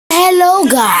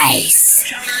Hello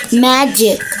guys,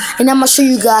 magic, and I'm gonna show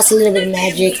you guys a little bit of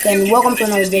magic. And welcome to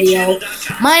another video.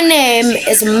 My name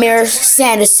is Amir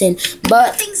Sanderson,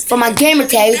 but for my gamer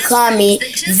tag you call me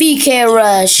VK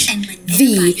Rush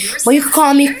V, but you can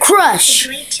call me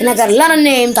Crush. And I got a lot of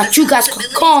names that you guys can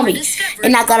call me,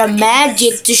 and I got a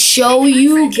magic to show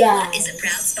you guys.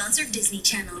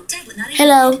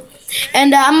 Hello,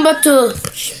 and I'm about to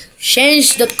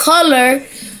change the color.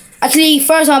 Actually,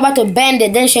 first I'm about to bend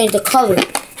it, then change the color.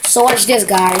 So watch this,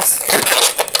 guys.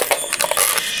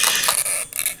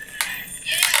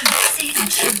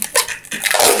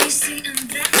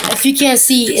 If you can't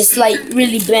see, it's like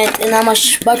really bent, and I'm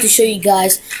about to show you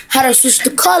guys how to switch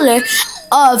the color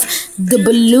of the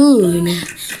balloon.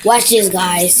 Watch this,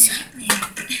 guys.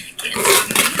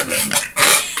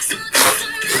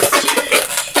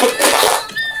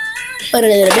 Put a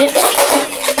little bit.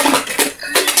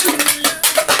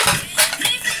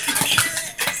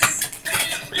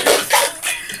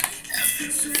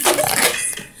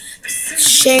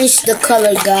 Change the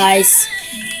color, guys.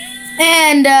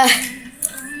 And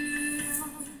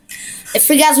if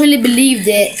you guys really believed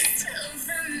it,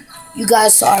 you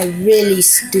guys are really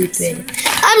stupid.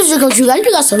 I'm just looking at you guys.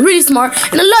 You guys are really smart,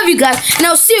 and I love you guys. And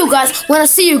I'll see you guys when I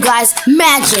see you guys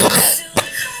magic.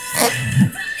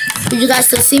 Did you guys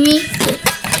still see me?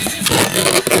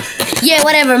 Yeah,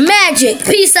 whatever. Magic.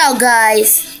 Peace out,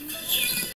 guys.